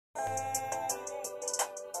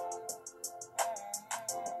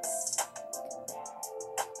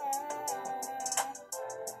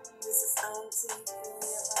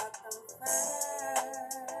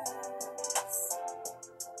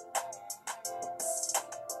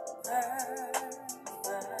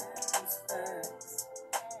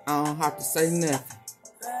I don't have to say nothing.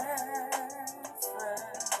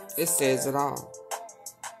 It says it all.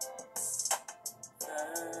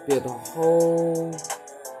 Build a whole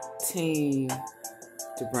team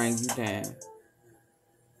to bring you down.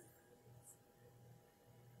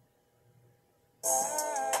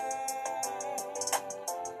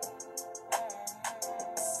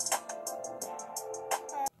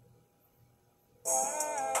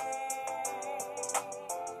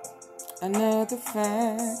 Another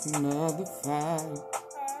fight, another fight.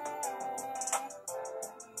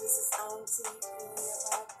 This is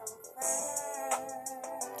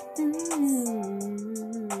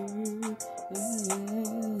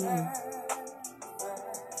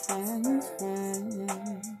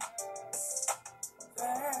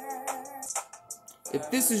If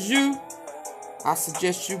this is you, I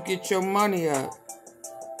suggest you get your money up.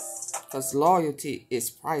 Because loyalty is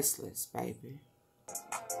priceless, baby.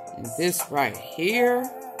 And this right here,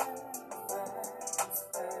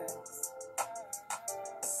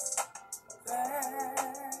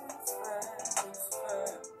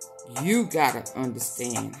 you gotta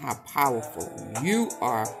understand how powerful you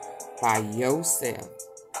are by yourself.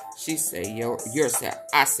 She say yourself.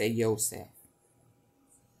 I say yourself.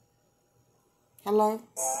 Hello?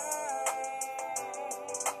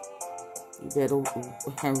 You better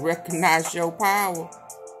recognize your power,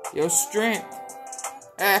 your strength.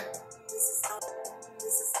 If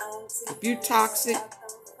you toxic,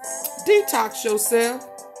 detox yourself.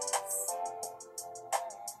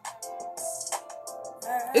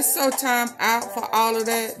 It's so time out for all of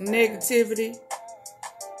that negativity.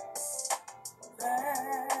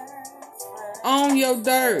 Own your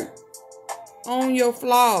dirt. Own your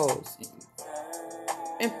flaws.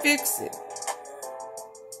 And fix it.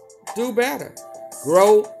 Do better.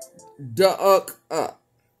 Grow the up.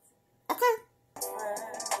 Okay.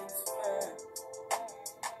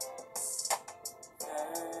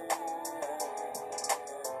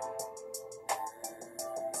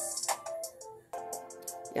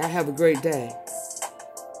 Y'all have a great day.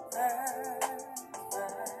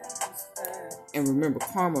 And remember,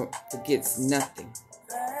 karma forgets nothing.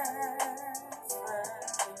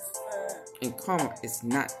 And karma is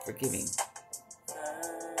not forgiving.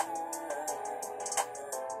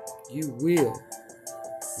 You will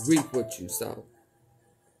reap what you sow.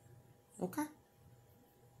 Okay?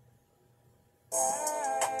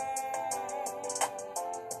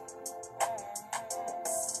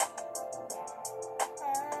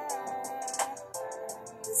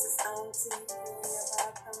 This is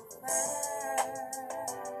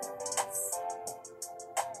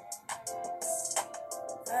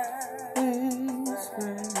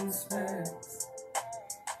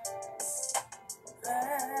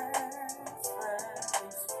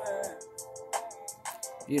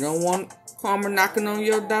You don't want karma knocking on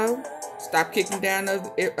your door? Stop kicking down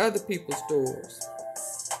other people's doors.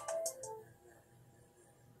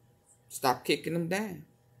 Stop kicking them down.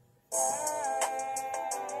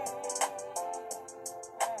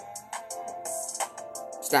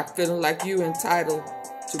 Stop feeling like you entitled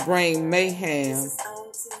to bring mayhem,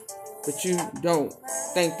 but you don't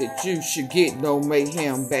think that you should get no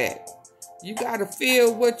mayhem back. You gotta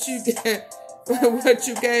feel what you get. What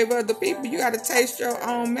you gave other people. You got to taste your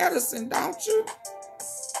own medicine, don't you?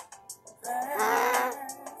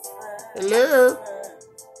 Hello?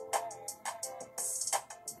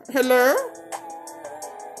 Hello?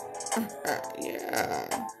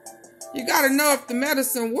 Yeah. You got to know if the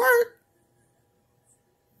medicine works.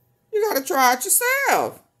 You got to try it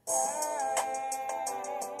yourself.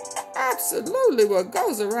 Absolutely. What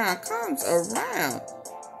goes around comes around.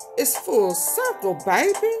 It's full circle,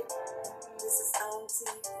 baby.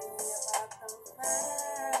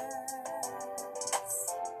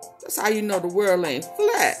 That's how you know the world ain't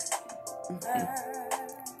flat.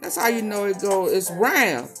 That's how you know it's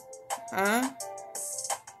round. Huh?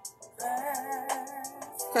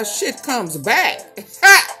 Because shit comes back.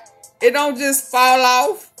 It don't just fall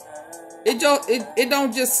off. It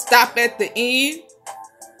don't just stop at the end.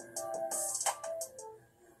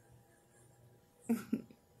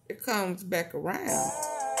 It comes back around.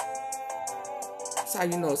 That's how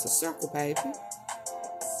you know it's a circle, baby.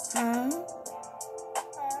 Huh?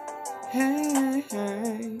 Hey,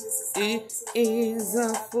 hey, it is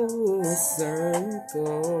a full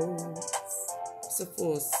circle. It's a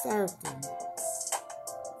full circle.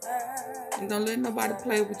 And don't let nobody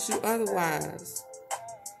play with you otherwise.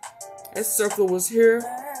 That circle was here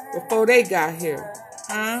before they got here.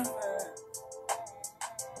 Huh?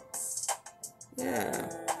 Yeah.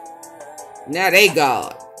 Now they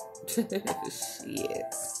God.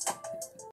 Shit.